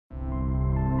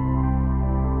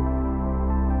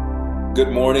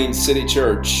Good morning, City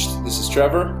Church. This is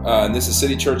Trevor, and this is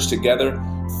City Church Together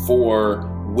for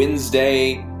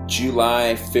Wednesday,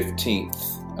 July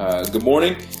 15th. Good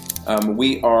morning.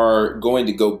 We are going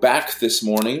to go back this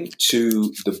morning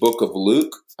to the book of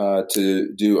Luke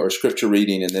to do our scripture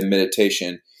reading and then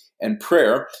meditation and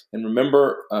prayer. And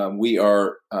remember, we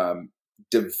are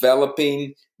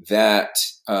developing that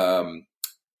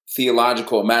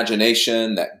theological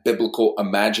imagination, that biblical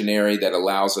imaginary that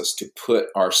allows us to put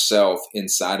ourselves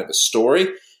inside of a story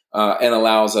and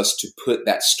allows us to put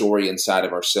that story inside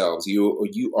of ourselves.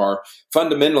 You are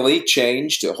fundamentally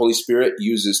changed. The Holy Spirit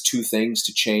uses two things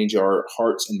to change our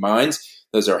hearts and minds.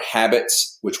 Those are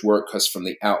habits, which work us from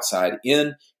the outside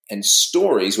in, and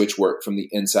stories, which work from the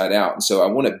inside out. And so I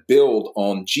want to build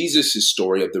on Jesus'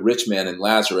 story of the rich man and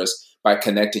Lazarus by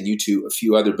connecting you to a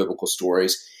few other biblical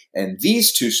stories. And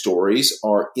these two stories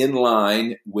are in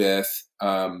line with,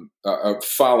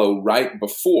 follow right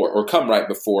before, or come right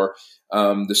before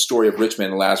the story of rich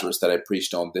man and Lazarus that I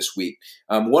preached on this week.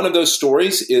 One of those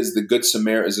stories is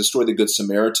the story of the Good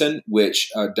Samaritan, which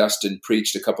Dustin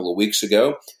preached a couple of weeks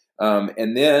ago.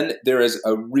 And then there is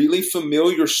a really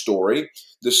familiar story,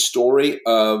 the story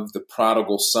of the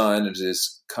prodigal son, as it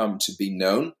has come to be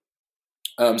known.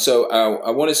 So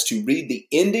I want us to read the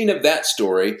ending of that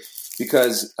story,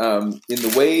 because in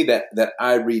the way that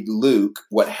I read Luke,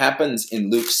 what happens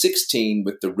in Luke 16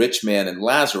 with the rich man and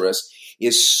Lazarus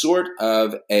is sort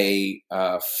of a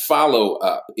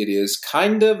follow-up. It is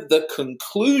kind of the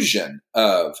conclusion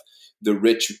of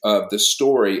the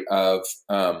story of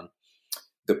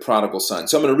the prodigal son.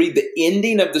 So I'm going to read the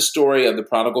ending of the story of the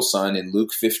prodigal son in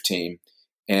Luke 15,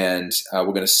 and we're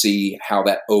going to see how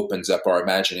that opens up our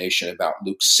imagination about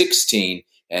Luke 16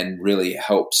 and really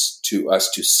helps us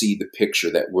to see the picture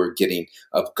that we're getting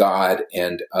of God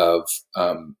and of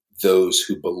those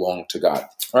who belong to God.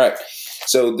 All right,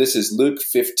 so this is Luke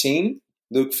 15,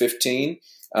 and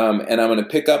I'm going to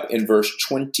pick up in verse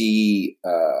 20,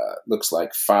 looks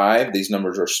like 5. These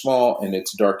numbers are small and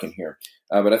it's dark in here,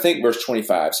 but I think verse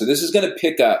 25. So this is going to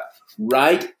pick up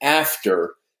right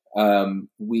after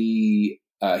we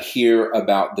hear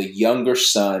about the younger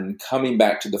son coming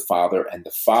back to the father and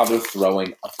the father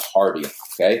throwing a party.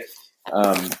 Okay,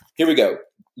 here we go.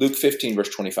 Luke 15, verse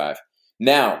 25.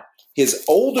 Now, his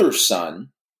older son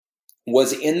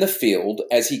was in the field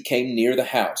as he came near the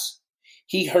house.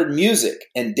 He heard music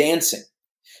and dancing.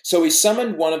 So he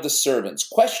summoned one of the servants,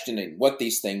 questioning what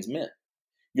these things meant.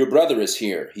 Your brother is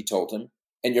here, he told him,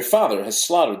 and your father has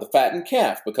slaughtered the fattened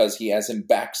calf because he has him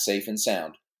back safe and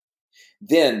sound.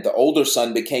 Then the older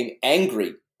son became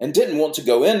angry and didn't want to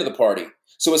go into the party.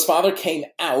 So his father came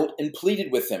out and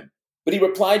pleaded with him. But he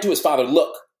replied to his father,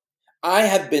 Look, I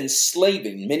have been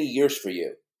slaving many years for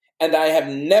you, and I have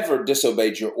never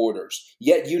disobeyed your orders.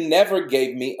 Yet you never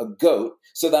gave me a goat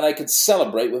so that I could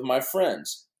celebrate with my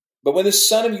friends. But when this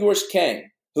son of yours came,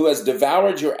 who has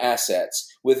devoured your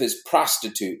assets with his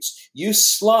prostitutes, you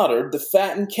slaughtered the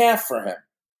fattened calf for him.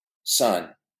 Son,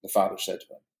 the father said to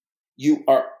him, you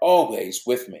are always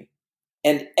with me,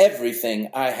 and everything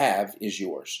I have is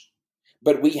yours.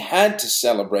 But we had to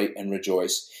celebrate and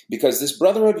rejoice, because this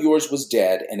brother of yours was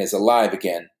dead and is alive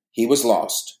again. He was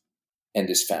lost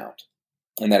and is found.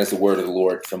 And that is the word of the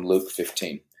Lord from Luke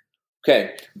 15.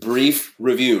 Okay, brief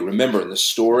review. Remember the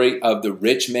story of the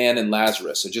rich man and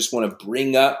Lazarus. I just want to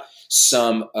bring up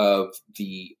some of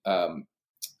the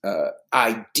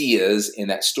ideas in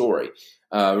that story.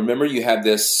 Remember, you have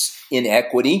this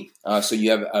inequity. So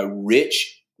you have a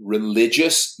rich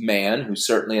religious man who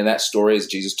certainly in that story, as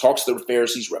Jesus talks to the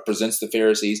Pharisees, represents the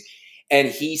Pharisees, and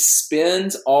he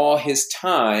spends all his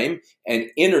time and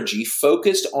energy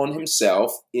focused on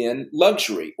himself in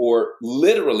luxury, or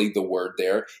literally the word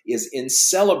there is in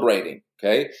celebrating.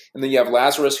 Okay, and then you have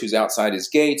Lazarus, who's outside his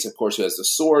gates, of course, who has the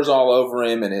sores all over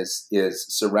him and is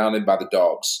surrounded by the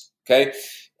dogs. Okay.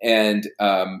 And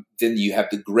then you have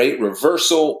the great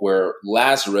reversal where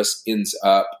Lazarus ends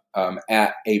up in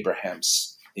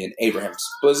Abraham's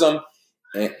bosom.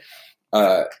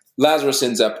 Lazarus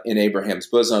ends up in Abraham's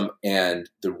bosom, and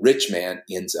the rich man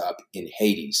ends up in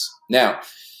Hades. Now,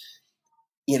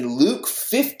 in Luke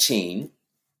 15,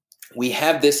 we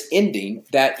have this ending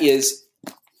that is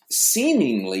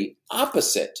seemingly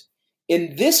opposite.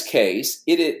 In this case,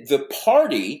 the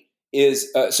party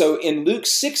is so in Luke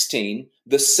 16,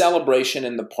 the celebration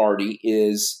and the party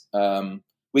is,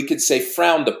 we could say,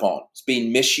 frowned upon. It's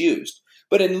being misused.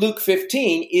 But in Luke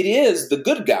 15, it is the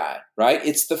good guy, right?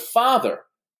 It's the father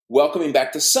welcoming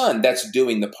back the son that's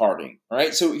doing the partying, all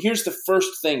right? So here's the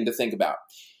first thing to think about.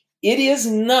 It is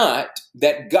not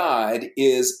that God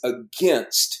is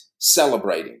against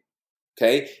celebrating.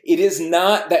 Okay? It is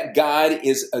not that God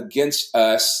is against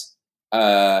us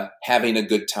having a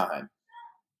good time.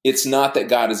 It's not that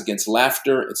God is against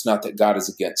laughter. It's not that God is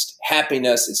against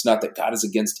happiness. It's not that God is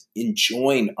against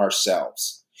enjoying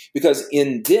ourselves. Because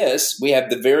in this, we have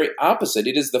the very opposite.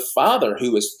 It is the Father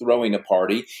who is throwing a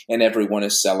party and everyone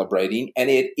is celebrating. And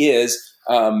it is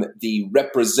the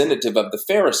representative of the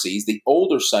Pharisees, the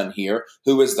older son here,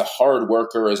 who is the hard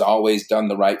worker, has always done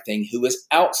the right thing, who is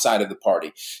outside of the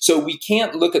party. So we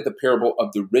can't look at the parable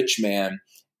of the rich man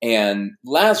and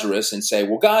Lazarus and say,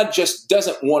 well, God just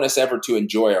doesn't want us ever to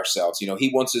enjoy ourselves.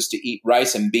 He wants us to eat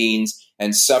rice and beans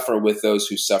and suffer with those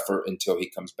who suffer until he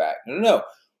comes back. No.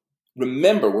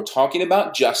 Remember, we're talking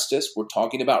about justice. We're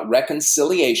talking about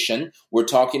reconciliation. We're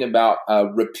talking about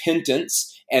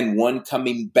repentance and one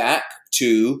coming back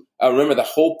to, remember the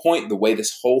whole point, the way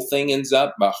this whole thing ends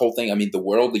up, the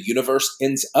world, the universe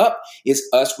ends up is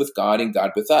us with God and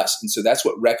God with us. And so that's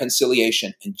what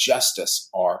reconciliation and justice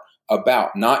are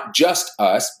about. Not just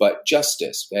us, but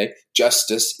justice. Okay?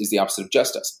 Justice is the opposite of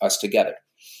justice, us together.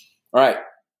 All right.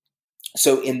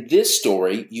 So in this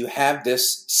story, you have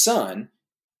this son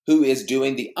who is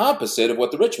doing the opposite of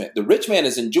what the rich man. The rich man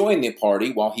is enjoying the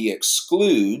party while he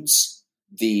excludes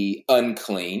the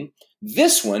unclean.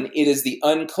 This one, it is the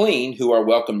unclean who are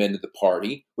welcomed into the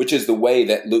party, which is the way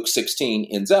that Luke 16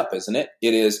 ends up, isn't it?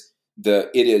 It is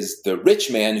the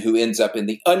rich man who ends up in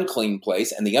the unclean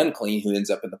place and the unclean who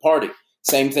ends up in the party.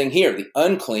 Same thing here. The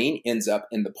unclean ends up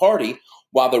in the party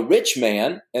while the rich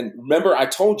man, and remember I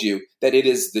told you that it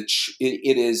is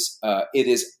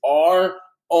our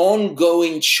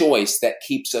ongoing choice that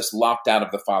keeps us locked out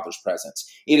of the Father's presence.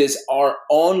 It is our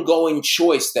ongoing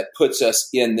choice that puts us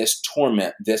in this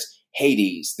torment, this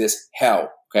Hades, this hell.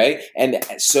 Okay. And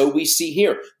so we see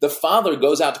here, the father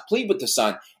goes out to plead with the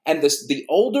son, and the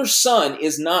older son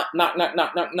is not,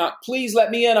 please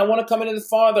let me in. I want to come into the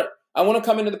father. I want to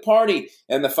come into the party.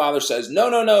 And the father says,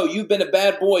 no, you've been a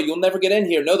bad boy. You'll never get in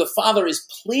here. No, the father is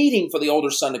pleading for the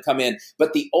older son to come in,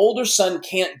 but the older son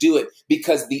can't do it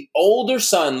because the older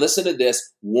son, listen to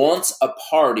this, wants a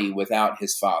party without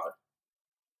his father.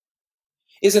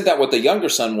 Isn't that what the younger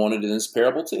son wanted in this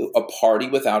parable too? A party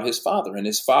without his father. And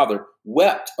his father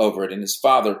wept over it, and his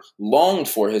father longed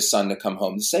for his son to come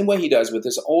home, the same way he does with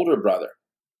his older brother.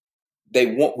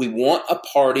 We want a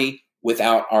party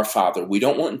without our father. We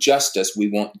don't want justice. We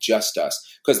want just us.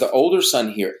 Because the older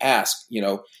son here asks,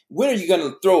 when are you going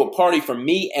to throw a party for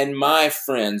me and my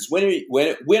friends? When are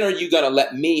you going to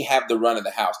let me have the run of the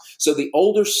house? So the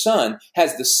older son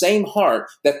has the same heart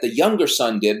that the younger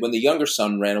son did when the younger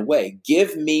son ran away.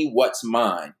 Give me what's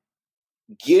mine.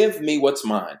 Give me what's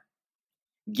mine.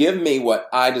 Give me what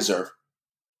I deserve.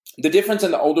 The difference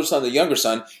in the older son and the younger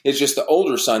son is just the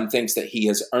older son thinks that he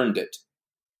has earned it.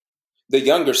 The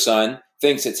younger son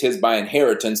thinks it's his by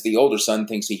inheritance. The older son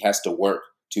thinks he has to work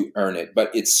to earn it.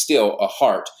 But it's still a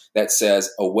heart that says,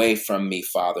 away from me,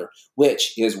 Father,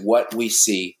 which is what we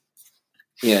see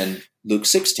in Luke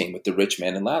 16 with the rich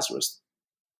man and Lazarus.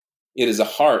 It is a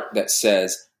heart that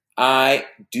says, I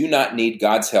do not need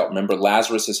God's help. Remember,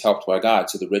 Lazarus is helped by God,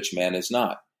 so the rich man is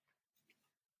not.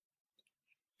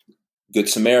 Good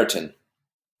Samaritan.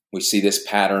 We see this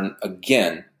pattern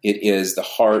again. It is the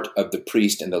heart of the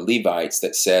priest and the Levites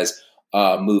that says,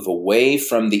 move away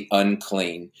from the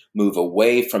unclean, move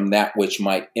away from that which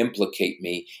might implicate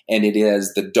me. And it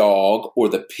is the dog or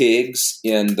the pigs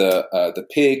in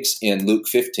Luke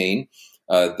 15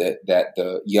 that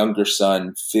the younger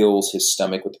son fills his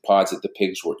stomach with the pods that the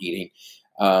pigs were eating.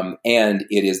 And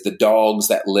it is the dogs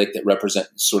that lick that represent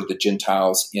sort of the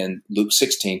Gentiles in Luke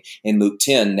 16. In Luke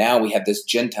 10, now we have this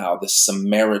Gentile, this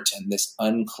Samaritan, this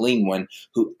unclean one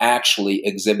who actually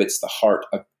exhibits the heart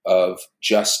of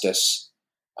justice,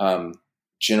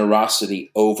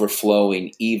 generosity,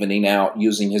 overflowing, evening out,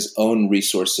 using his own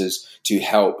resources to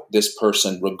help this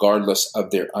person regardless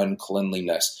of their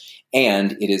uncleanliness.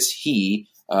 And it is he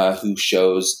who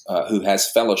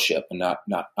has fellowship and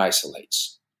not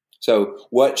isolates. So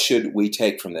what should we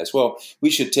take from this? Well, we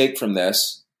should take from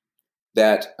this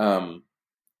that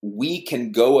we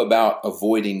can go about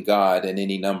avoiding God in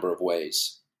any number of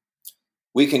ways.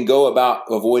 We can go about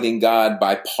avoiding God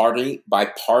by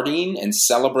partying and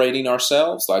celebrating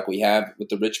ourselves like we have with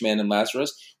the rich man and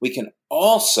Lazarus. We can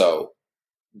also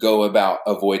go about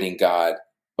avoiding God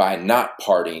by not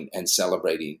partying and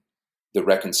celebrating the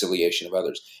reconciliation of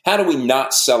others. How do we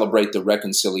not celebrate the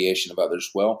reconciliation of others?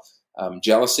 Well,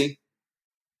 jealousy.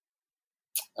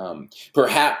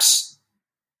 Perhaps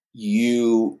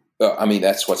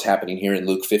that's what's happening here in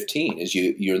Luke 15 is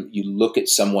you look at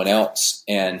someone else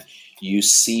and You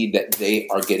see that they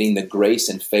are getting the grace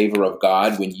and favor of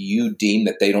God when you deem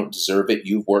that they don't deserve it.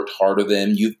 You've worked harder than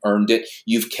them. You've earned it.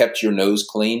 You've kept your nose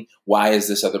clean. Why is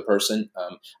this other person?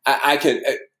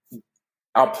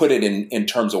 I'll put it in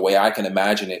terms of the way I can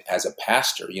imagine it as a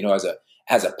pastor.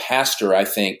 As a pastor, I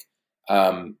think,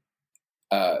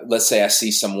 let's say I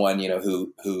see someone,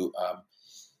 who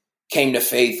came to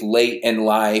faith late in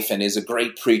life and is a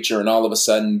great preacher, and all of a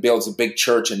sudden builds a big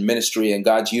church and ministry, and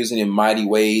God's using him in mighty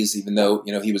ways, even though,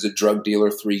 he was a drug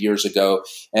dealer 3 years ago.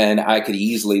 And I could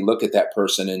easily look at that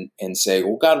person and say,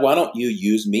 well, God, why don't you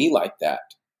use me like that?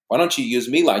 Why don't you use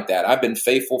me like that? I've been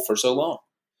faithful for so long.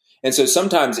 And so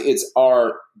sometimes it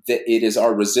is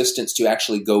our resistance to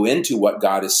actually go into what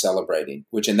God is celebrating,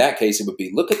 which in that case, it would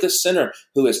be, look at this sinner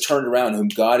who has turned around, whom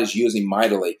God is using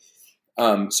mightily.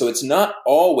 So it's not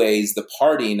always the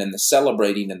partying and the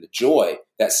celebrating and the joy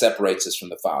that separates us from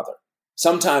the Father.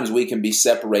 Sometimes we can be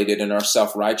separated in our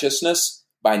self-righteousness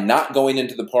by not going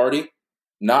into the party,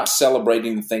 not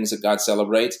celebrating the things that God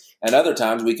celebrates. And other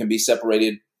times we can be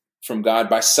separated from God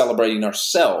by celebrating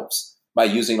ourselves, by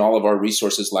using all of our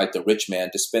resources like the rich man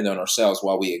to spend on ourselves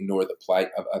while we ignore the plight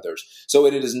of others. So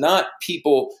it is not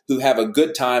people who have a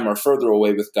good time are further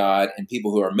away with God, and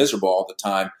people who are miserable all the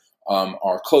time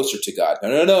are closer to God.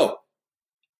 No.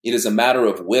 It is a matter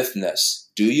of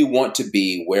witness. Do you want to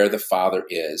be where the Father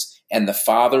is? And the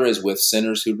Father is with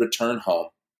sinners who return home,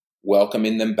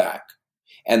 welcoming them back.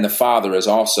 And the Father is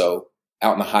also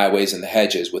out in the highways and the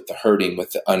hedges with the hurting,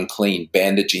 with the unclean,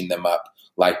 bandaging them up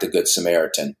like the Good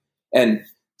Samaritan. And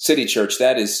City Church,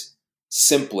 that is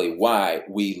simply why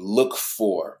we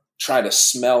try to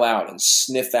smell out and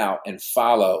sniff out and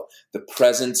follow the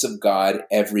presence of God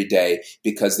every day,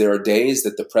 because there are days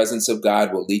that the presence of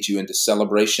God will lead you into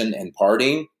celebration and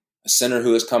partying, a sinner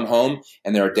who has come home,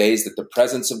 and there are days that the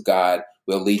presence of God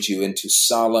will lead you into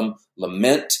solemn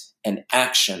lament and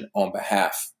action on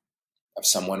behalf of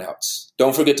someone else.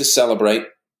 Don't forget to celebrate.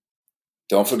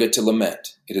 Don't forget to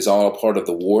lament. It is all a part of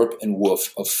the warp and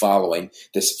woof of following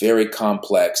this very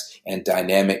complex and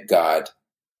dynamic God.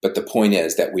 But the point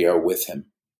is that we are with him.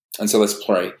 And so let's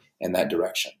pray in that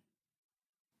direction.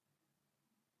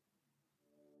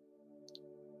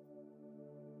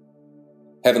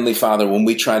 Heavenly Father, when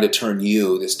we try to turn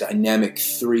you, this dynamic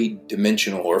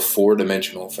 3-dimensional or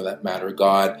 4-dimensional for that matter,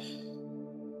 God,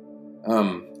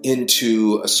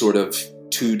 into a sort of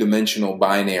 2-dimensional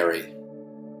binary,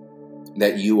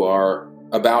 that you are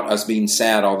about us being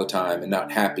sad all the time and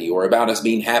not happy, or about us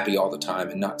being happy all the time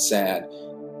and not sad,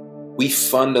 we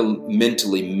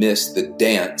fundamentally miss the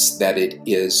dance that it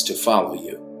is to follow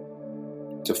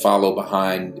you, to follow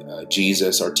behind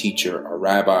Jesus, our teacher, our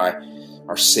rabbi,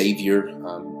 our Savior,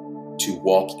 to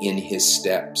walk in his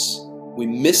steps. We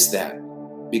miss that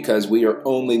because we are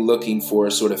only looking for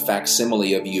a sort of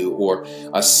facsimile of you, or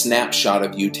a snapshot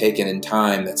of you taken in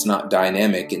time that's not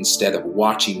dynamic, instead of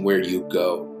watching where you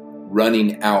go,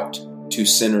 running out to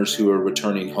sinners who are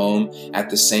returning home. At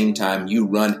the same time, you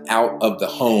run out of the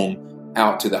home,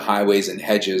 out to the highways and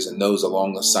hedges and those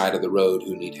along the side of the road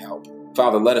who need help.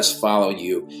 Father, let us follow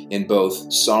you in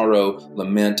both sorrow,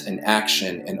 lament, and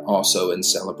action, and also in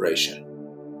celebration.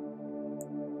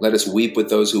 Let us weep with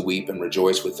those who weep and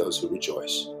rejoice with those who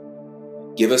rejoice.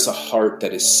 Give us a heart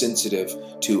that is sensitive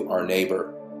to our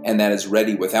neighbor, and that is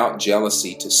ready without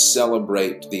jealousy to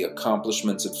celebrate the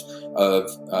accomplishments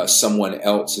of someone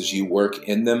else as you work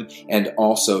in them, and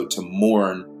also to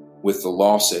mourn with the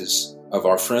losses of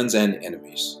our friends and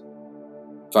enemies.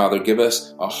 Father, give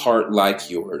us a heart like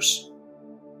yours.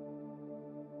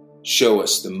 Show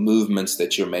us the movements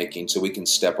that you're making so we can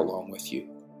step along with you.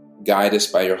 Guide us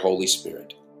by your Holy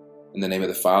Spirit. In the name of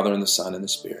the Father, and the Son, and the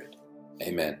Spirit.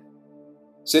 Amen.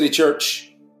 City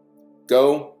Church,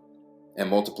 go and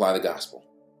multiply the gospel.